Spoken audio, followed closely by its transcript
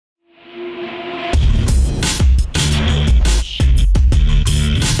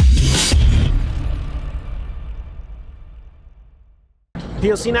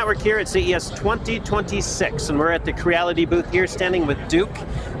PLC Network here at CES 2026, and we're at the Creality booth here standing with Duke,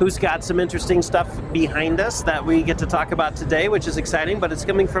 who's got some interesting stuff behind us that we get to talk about today, which is exciting, but it's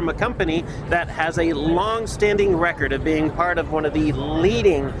coming from a company that has a long-standing record of being part of one of the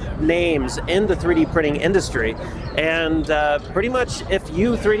leading names in the 3D printing industry. And pretty much if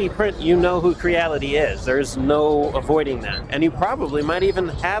you 3D print, you know who Creality is. There's no avoiding that. And you probably might even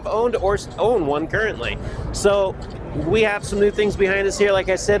have owned or own one currently. So we have some new things behind us here, like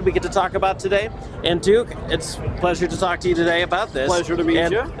I said, we get to talk about today. And Duke, it's a pleasure to talk to you today about this. Pleasure to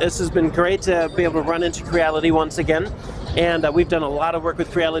meet you. This has been great to be able to run into Creality once again. And we've done a lot of work with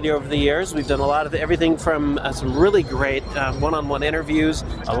Creality over the years. We've done a lot of everything from some really great one-on-one interviews,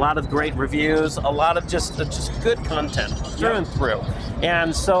 a lot of great reviews, a lot of just good content through and through.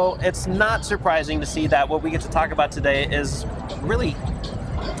 And so it's not surprising to see that what we get to talk about today is really,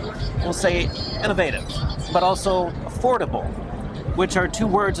 we'll say, innovative, but also affordable, which are two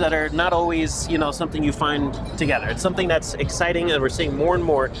words that are not always, you know, something you find together. It's something that's exciting and we're seeing more and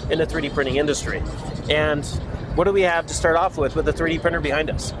more in the 3D printing industry. And what do we have to start off with the 3D printer behind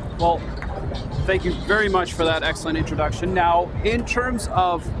us? Well, thank you very much for that excellent introduction. Now, in terms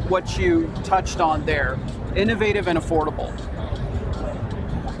of what you touched on there, innovative and affordable,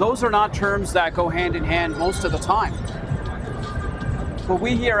 those are not terms that go hand in hand most of the time. But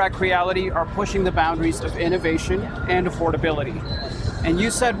we here at Creality are pushing the boundaries of innovation and affordability. And you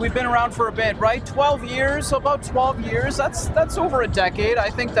said we've been around for a bit, right? 12 years, about 12 years, that's over a decade. I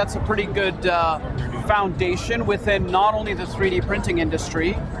think that's a pretty good foundation within not only the 3D printing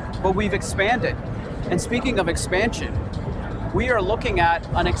industry, but we've expanded. And speaking of expansion, we are looking at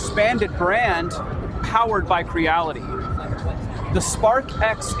an expanded brand powered by Creality. The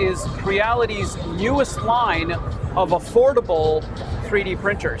SPARKX is Creality's newest line of affordable 3D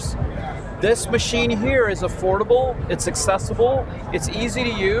printers. This machine here is affordable, it's accessible, it's easy to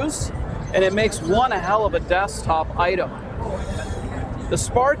use, and it makes one a hell of a desktop item. The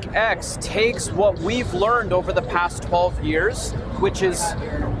SPARKX takes what we've learned over the past 12 years, which is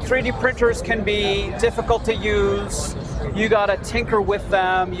 3D printers can be difficult to use, you gotta tinker with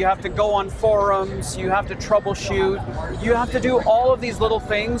them, you have to go on forums, you have to troubleshoot, you have to do all of these little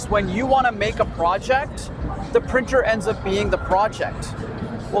things. When you wanna make a project, the printer ends up being the project.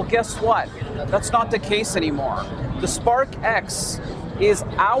 Well, guess what? That's not the case anymore. The SPARKX is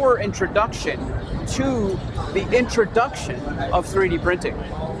our introduction to the introduction of 3D printing.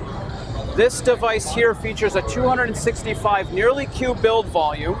 This device here features a 265 nearly cube build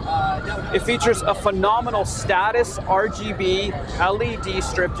volume. It features a phenomenal status RGB LED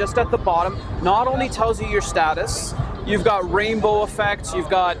strip just at the bottom. Not only tells you your status, you've got rainbow effects, you've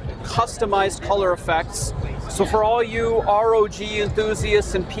got customized color effects. So for all you ROG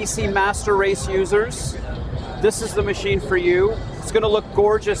enthusiasts and PC Master Race users, this is the machine for you. It's going to look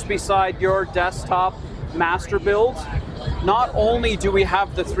gorgeous beside your desktop master build. Not only do we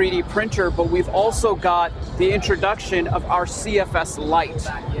have the 3D printer, but we've also got the introduction of our CFS Lite.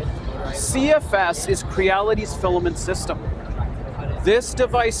 CFS is Creality's filament system. This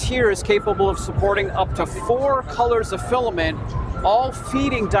device here is capable of supporting up to 4 colors of filament, all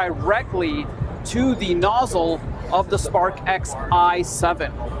feeding directly to the nozzle of the SPARKX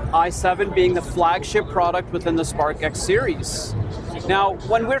i7. i7 being the flagship product within the SPARKX series. Now,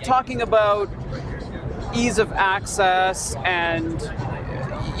 when we're talking about ease of access and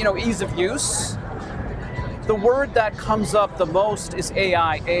ease of use, the word that comes up the most is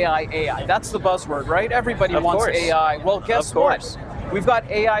AI, AI, AI. That's the buzzword, right? Everybody wants AI. Well, guess what? We've got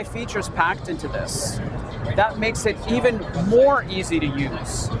AI features packed into this. That makes it even more easy to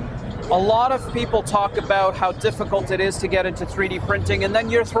use. A lot of people talk about how difficult it is to get into 3D printing, and then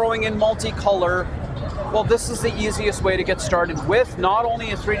you're throwing in multicolor. Well, this is the easiest way to get started with not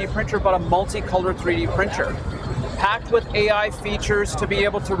only a 3D printer, but a multicolor 3D printer. Packed with AI features to be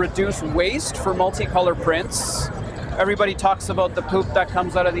able to reduce waste for multicolor prints. Everybody talks about the poop that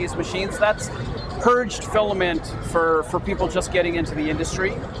comes out of these machines. That's purged filament for people just getting into the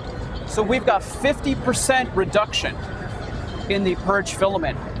industry. So we've got 50% reduction in the purged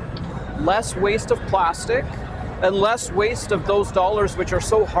filament. Less waste of plastic and less waste of those dollars which are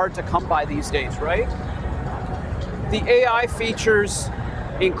so hard to come by these days, right? The AI features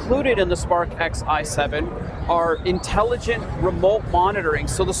included in the SPARKX i7 are intelligent remote monitoring.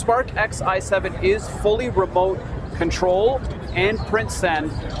 So the SPARKX i7 is fully remote control and print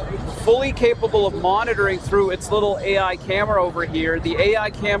send, fully capable of monitoring through its little AI camera over here. The AI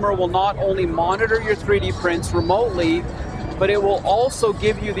camera will not only monitor your 3D prints remotely, but it will also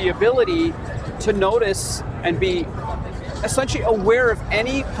give you the ability to notice and be essentially aware of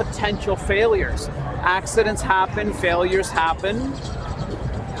any potential failures. Accidents happen, failures happen.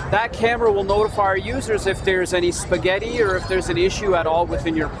 That camera will notify our users if there's any spaghetti or if there's an issue at all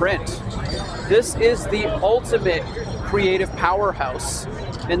within your print. This is the ultimate creative powerhouse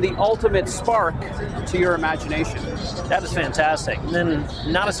and the ultimate spark to your imagination. That is fantastic. And then,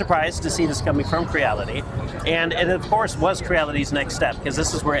 not a surprise to see this coming from Creality. And it, of course, was Creality's next step, because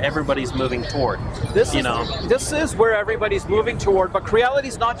this is where everybody's moving toward. This is where everybody's moving toward, but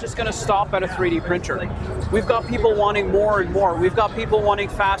Creality's not just going to stop at a 3D printer. We've got people wanting more and more. We've got people wanting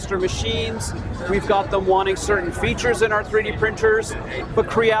faster machines. We've got them wanting certain features in our 3D printers. But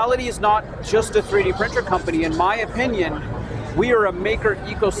Creality is not just a 3D printer company. In my opinion, we are a maker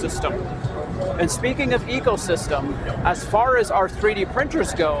ecosystem. And speaking of ecosystem, as far as our 3D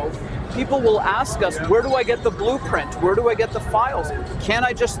printers go, people will ask us, where do I get the blueprint? Where do I get the files? Can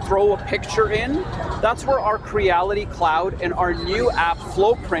I just throw a picture in? That's where our Creality Cloud and our new app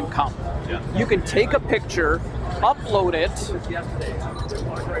FlowPrint come. You can take a picture, upload it,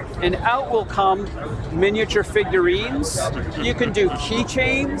 and out will come miniature figurines. You can do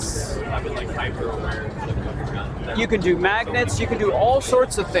keychains. You can do magnets. You can do all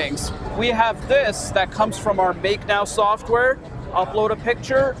sorts of things. We have this that comes from our Make Now software. Upload a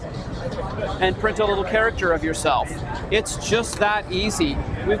picture and print a little character of yourself. It's just that easy.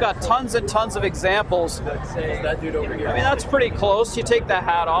 We've got tons and tons of examples. That dude over here. I mean, that's pretty close. You take the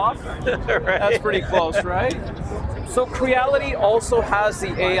hat off. Right. That's pretty close, right? So Creality also has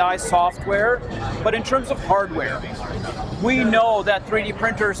the AI software, but in terms of hardware, we know that 3D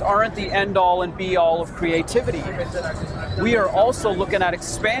printers aren't the end-all and be-all of creativity. We are also looking at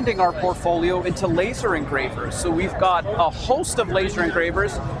expanding our portfolio into laser engravers. So we've got a host of laser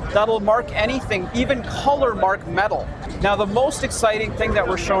engravers that'll mark anything, even color mark metal. Now, the most exciting thing that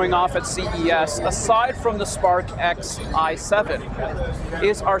we're showing off at CES, aside from the SPARKX i7,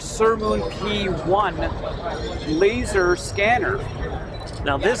 is our Surmoon P1 laser scanner.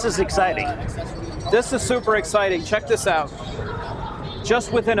 Now, this is exciting. This is super exciting. Check this out.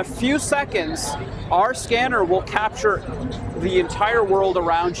 Just within a few seconds, our scanner will capture the entire world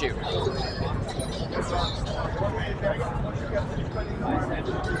around you.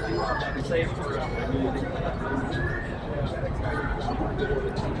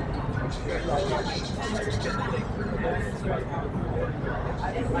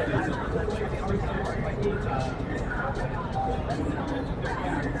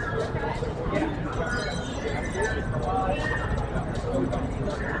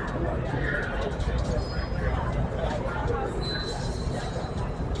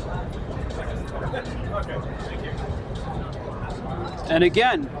 And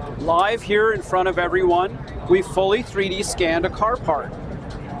again, live here in front of everyone, we fully 3D scanned a car part.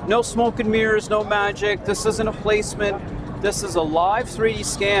 No smoke and mirrors, no magic. This isn't a placement. This is a live 3D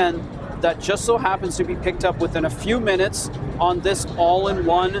scan that just so happens to be picked up within a few minutes on this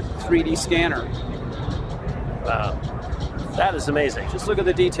all-in-one 3D scanner. Wow, that is amazing. Just look at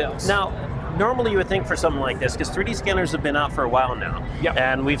the details. Now, normally you would think for something like this, because 3D scanners have been out for a while now,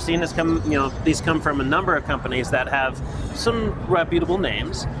 and we've seen this come, these come from a number of companies that have some reputable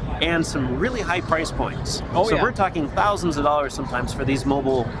names and some really high price points. So we're talking thousands of dollars sometimes for these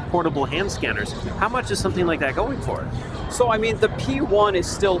mobile portable hand scanners. How much is something like that going for? So I mean, the P1 is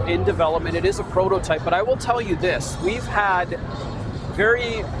still in development. It is a prototype, but I will tell you this. We've had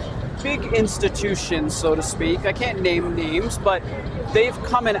very big institutions, so to speak. I can't name names, but they've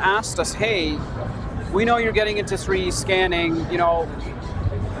come and asked us, hey, we know you're getting into 3D scanning,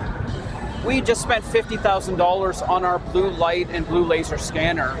 we just spent $50,000 on our blue light and blue laser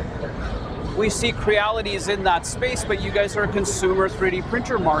scanner. We see Creality is in that space, but you guys are a consumer 3D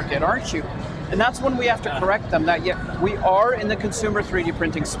printer market, aren't you? And that's when we have to correct them that we are in the consumer 3D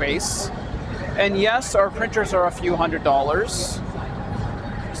printing space. And yes, our printers are a few $100s.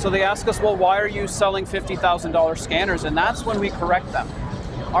 So they ask us, well, why are you selling $50,000 scanners? And that's when we correct them.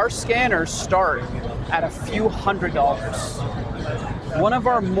 Our scanners start at a few $100s. One of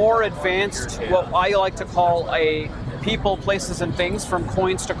our more advanced, what I like to call a people, places, and things from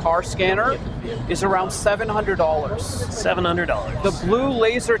coins to car scanner is around $700. $700. The blue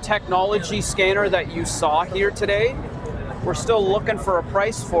laser technology scanner that you saw here today, we're still looking for a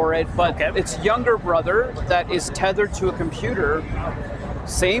price for it, but its younger brother that is tethered to a computer,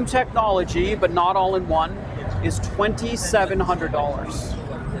 same technology, but not all in one, is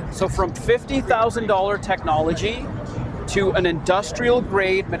 $2,700. So from $50,000 technology to an industrial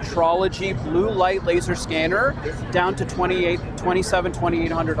grade metrology blue light laser scanner down to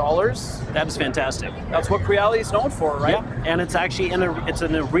 $2,700-$2,800. That is fantastic. That's what Creality is known for, right? Yeah, and it's actually it's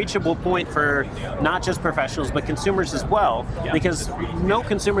an reachable point for not just professionals but consumers as well, because no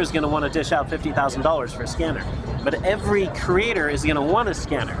consumer is going to want to dish out $50,000 for a scanner, but every creator is going to want a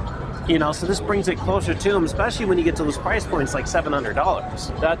scanner. You know, so this brings it closer to them, especially when you get to those price points like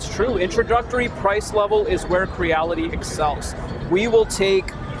 $700. That's true. Introductory price level is where Creality excels. We will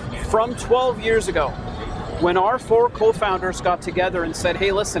take from 12 years ago, when our 4 co-founders got together and said,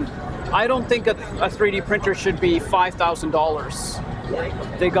 hey, listen, I don't think a 3D printer should be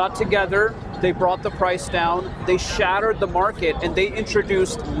 $5,000. They got together, they brought the price down, they shattered the market, and they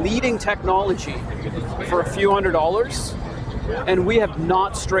introduced leading technology for a few $100s. And we have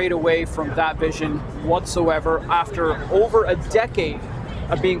not strayed away from that vision whatsoever after over a decade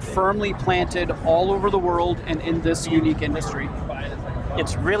of being firmly planted all over the world and in this unique industry.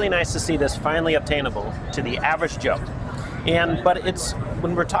 It's really nice to see this finally obtainable to the average Joe. But it's,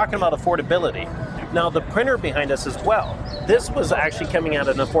 when we're talking about affordability, now the printer behind us as well, this was actually coming at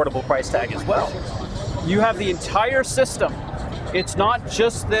an affordable price tag as well. You have the entire system. It's not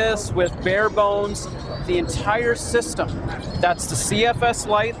just this with bare bones, the entire system. That's the CFS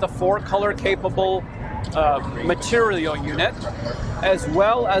Lite, the 4-color capable material unit, as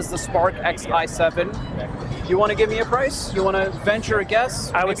well as the SPARKX i7. You want to give me a price? You want to venture a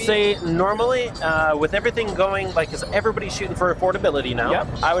guess? I would say normally, with everything going, like, because everybody's shooting for affordability now,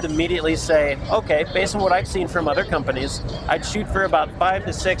 I would immediately say, okay, based on what I've seen from other companies, I'd shoot for about $500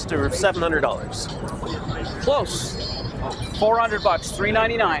 to $600 to $700. Close. $400,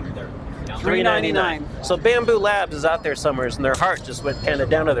 $399. $399. So Bamboo Labs is out there somewhere, and their heart just went kind of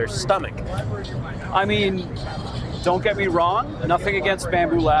down to their stomach. I mean, don't get me wrong, nothing against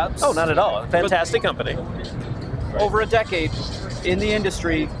Bamboo Labs. Oh, not at all. Fantastic company. Over a decade in the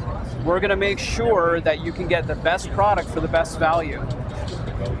industry, we're going to make sure that you can get the best product for the best value.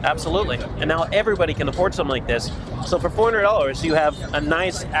 Absolutely. And now everybody can afford something like this. So for $400, you have a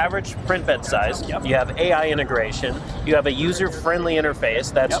nice average print bed size. You have AI integration. You have a user-friendly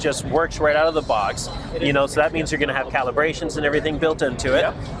interface that just works right out of the box. You know, so that means you're going to have calibrations and everything built into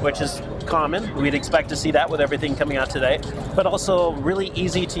it, which is common. We'd expect to see that with everything coming out today. But also really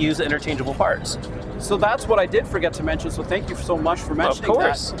easy to use interchangeable parts. So that's what I did forget to mention. So thank you so much for mentioning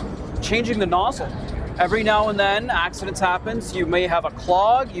that. Changing the nozzle. Every now and then, accidents happen. You may have a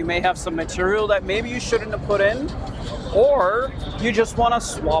clog, you may have some material that maybe you shouldn't have put in, or you just want to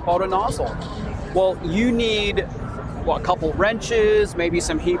swap out a nozzle. Well, you need a couple wrenches, maybe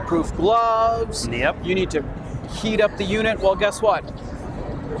some heat-proof gloves. You need to heat up the unit. Well, guess what?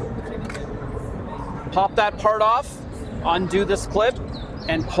 Pop that part off, undo this clip,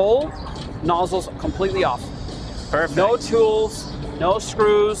 and pull. Nozzle's completely off. Perfect. No tools, no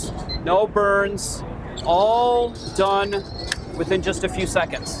screws, no burns. All done within just a few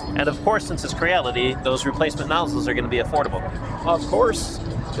seconds. And of course, since it's Creality, those replacement nozzles are going to be affordable. Of course.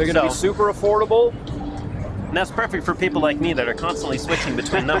 They're going to be super affordable. And that's perfect for people like me that are constantly switching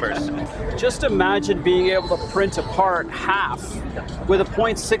between numbers. Just imagine being able to print apart half with a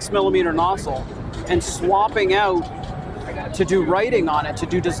 0.6 millimeter nozzle and swapping out to do writing on it, to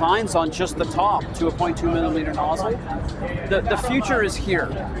do designs on just the top to a 0.2 millimeter nozzle. The future is here.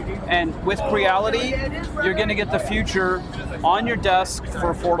 And with Creality, you're going to get the future on your desk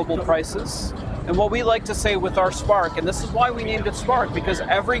for affordable prices. And what we like to say with our Spark, and this is why we named it Spark, because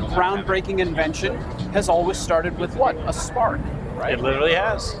every groundbreaking invention has always started with what? A spark, right? It literally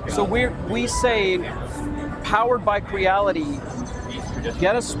has. So we say, powered by Creality,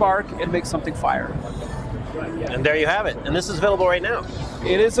 get a Spark and make something fire. And there you have it. And this is available right now.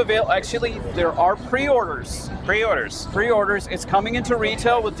 It is available. Actually, there are pre-orders. Pre-orders. It's coming into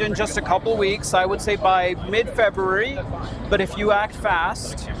retail within just a couple weeks. I would say by mid-February. But if you act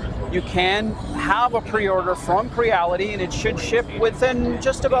fast, you can have a pre-order from Creality, and it should ship within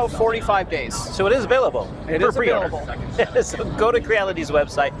just about 45 days. So it is available. It is available. So go to Creality's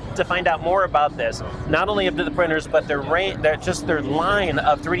website to find out more about this. Not only of the printers, but their line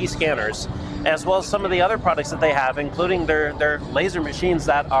of 3D scanners, as well as some of the other products that they have, including their laser machines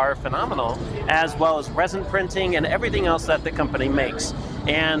that are phenomenal, as well as resin printing and everything else that the company makes.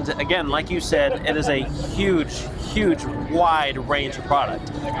 And again, like you said, it is a huge, wide range of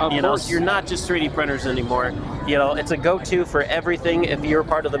product. You know, so you're not just 3D printers anymore. You know, it's a go-to for everything if you're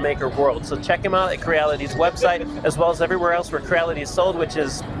part of the maker world. So check them out at Creality's website, as well as everywhere else where Creality is sold, which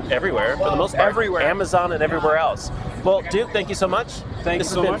is everywhere for the most part. Everywhere. Amazon and everywhere else. Well, Duke, thank you so much.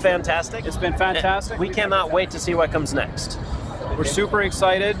 This has been fantastic. It's been fantastic. We cannot wait to see what comes next. We're super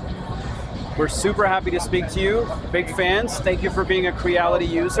excited. We're super happy to speak to you. Big fans. Thank you for being a Creality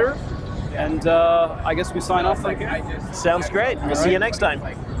user. And I guess we sign off from here. Sounds great. We'll see you next time.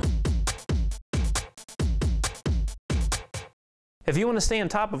 If you want to stay on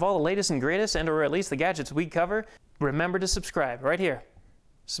top of all the latest and greatest, and or at least the gadgets we cover, remember to subscribe right here.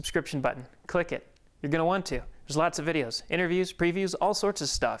 Subscription button. Click it. You're going to want to. There's lots of videos, interviews, previews, all sorts of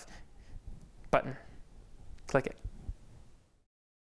stuff. Button. Click it.